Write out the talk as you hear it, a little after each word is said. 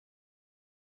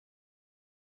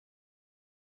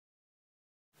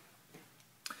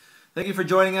Thank you for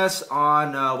joining us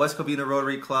on West Covina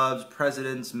Rotary Club's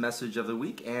President's Message of the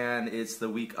Week, and it's the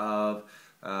week of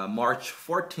March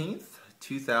 14th,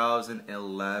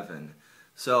 2011.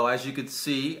 So as you can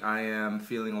see, I am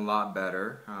feeling a lot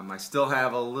better. I still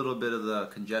have a little bit of the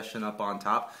congestion up on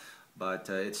top, but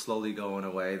it's slowly going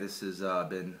away. This has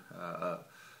been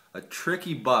a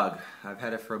tricky bug. I've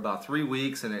had it for about 3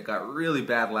 weeks, and it got really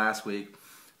bad last week,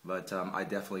 but I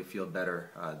definitely feel better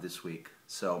this week.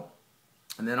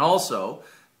 And then also,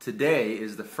 today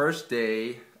is the first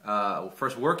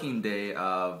working day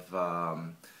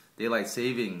of daylight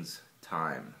savings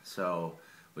time. So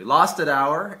we lost an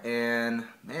hour, and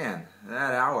man,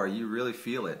 that hour, you really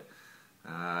feel it.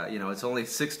 You know, it's only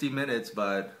 60 minutes,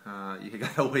 but you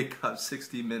gotta wake up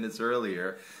 60 minutes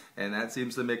earlier, and that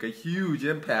seems to make a huge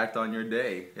impact on your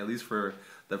day, at least for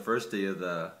the first day of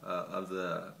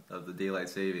the daylight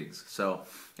savings. So,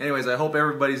 anyways, I hope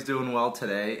everybody's doing well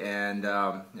today, and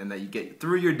that you get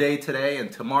through your day today,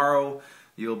 and tomorrow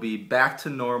you'll be back to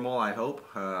normal. I hope.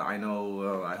 I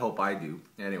know. I hope I do.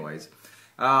 Anyways.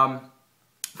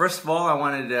 First of all, I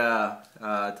wanted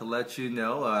to let you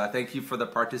know, thank you for the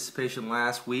participation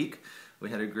last week. We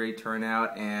had a great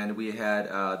turnout, and we had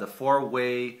the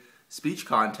four-way speech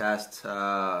contest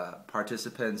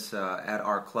participants at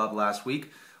our club last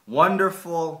week.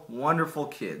 Wonderful, wonderful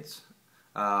kids.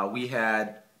 We had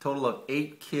a total of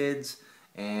 8 kids,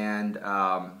 and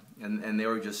they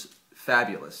were just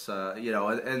fabulous. You know,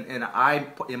 and I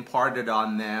imparted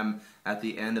on them at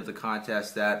the end of the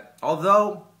contest that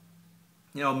although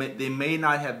you know, they may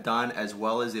not have done as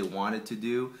well as they wanted to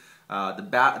do.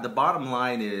 The bottom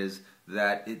line is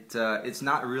that it's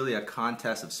not really a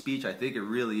contest of speech. I think it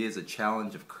really is a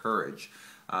challenge of courage.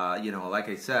 You know, like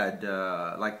I said,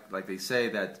 like they say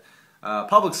that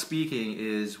public speaking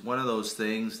is one of those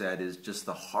things that is just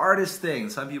the hardest thing.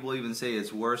 Some people even say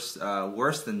it's worse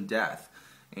than death.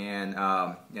 And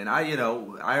you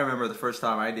know, I remember the first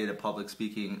time I did a public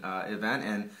speaking event,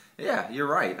 and yeah, you're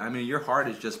right. I mean, your heart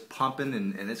is just pumping,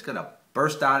 and it's gonna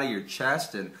burst out of your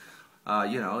chest, and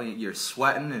you know, you're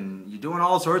sweating, and you're doing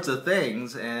all sorts of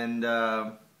things, and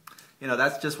you know,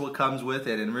 that's just what comes with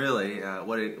it. And really,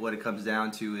 what it comes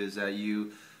down to is that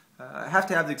you have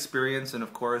to have the experience, and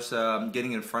of course,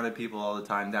 getting in front of people all the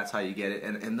time, that's how you get it.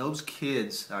 And those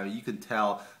kids, you could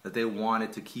tell that they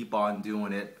wanted to keep on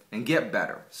doing it and get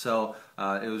better. So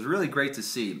it was really great to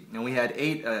see. And we had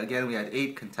 8, again, we had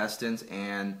 8 contestants,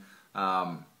 and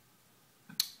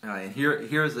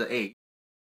here's the 8.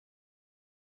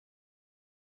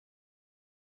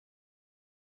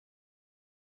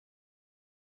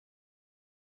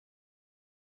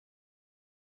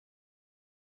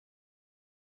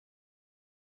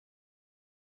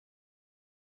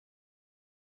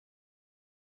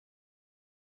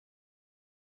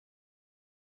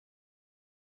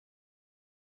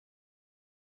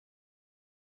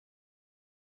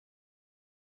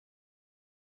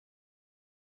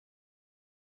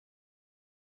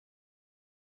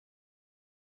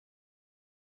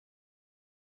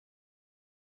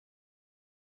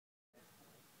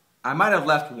 I might have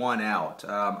left one out.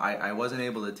 I wasn't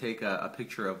able to take a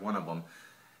picture of one of them,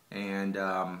 and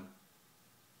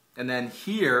then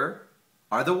here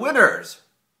are the winners.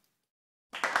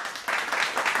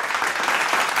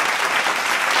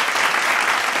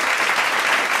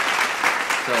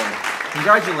 So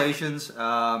congratulations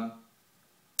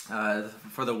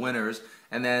for the winners,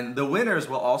 and then the winners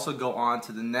will also go on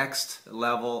to the next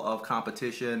level of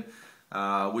competition.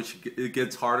 Which it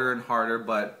gets harder and harder,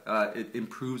 but it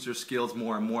improves their skills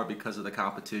more and more because of the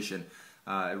competition.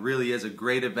 It really is a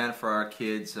great event for our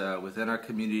kids within our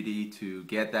community to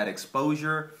get that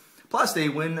exposure. Plus, they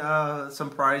win some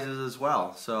prizes as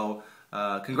well. So,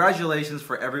 congratulations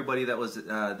for everybody that was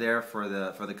there for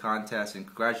the contest, and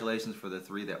congratulations for the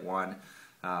 3 that won.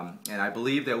 And I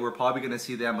believe that we're probably going to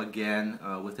see them again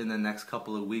within the next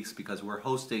couple of weeks, because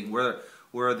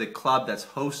we're the club that's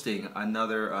hosting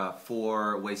another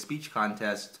four-way speech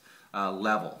contest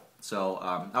level. So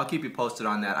I'll keep you posted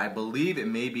on that. I believe it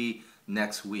may be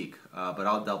next week, but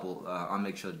I'll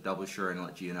make sure double sure and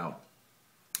let you know.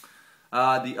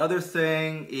 The other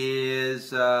thing is,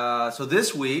 so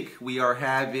this week we are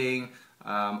having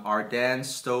our Dan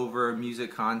Stover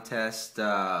Music Contest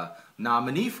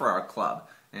nominee for our club.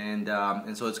 And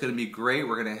so it's going to be great.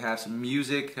 We're going to have some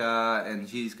music, and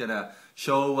he's going to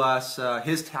show us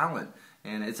his talent.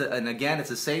 And again, it's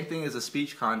the same thing as a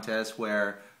speech contest,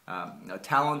 where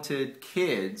talented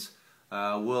kids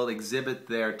will exhibit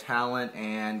their talent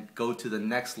and go to the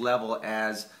next level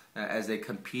as they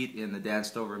compete in the Dan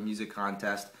Stover Music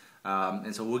Contest.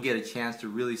 And so we'll get a chance to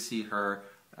really see her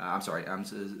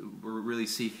really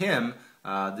see him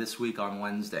this week on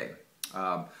Wednesday.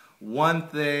 One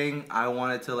thing I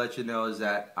wanted to let you know is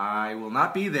that I will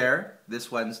not be there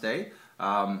this Wednesday.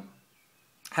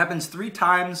 Happens 3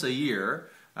 times a year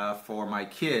for my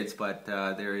kids, but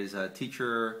there is a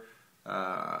teacher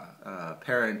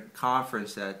parent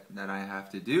conference that I have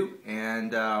to do,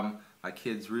 and my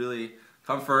kids really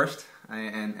come first,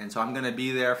 and so I'm going to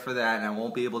be there for that, and I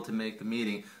won't be able to make the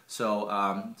meeting. So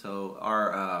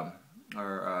our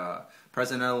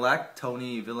President-elect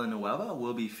Tony Villanueva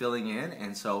will be filling in,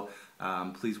 and so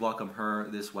please welcome her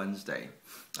this Wednesday.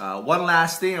 One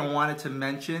last thing I wanted to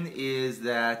mention is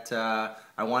that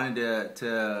I wanted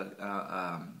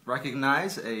to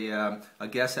recognize a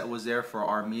guest that was there for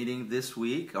our meeting this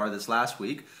week, or this last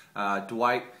week,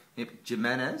 Dwight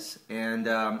Jimenez, and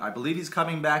I believe he's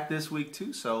coming back this week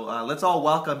too. So let's all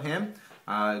welcome him.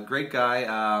 Great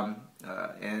guy,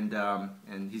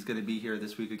 and he's going to be here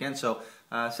this week again. So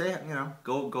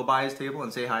go by his table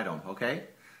and say hi to him. Okay.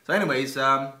 So, anyways,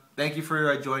 thank you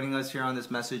for joining us here on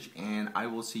this message, and I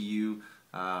will see you.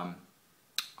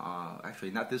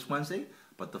 Actually, not this Wednesday,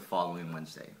 but the following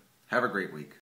Wednesday. Have a great week.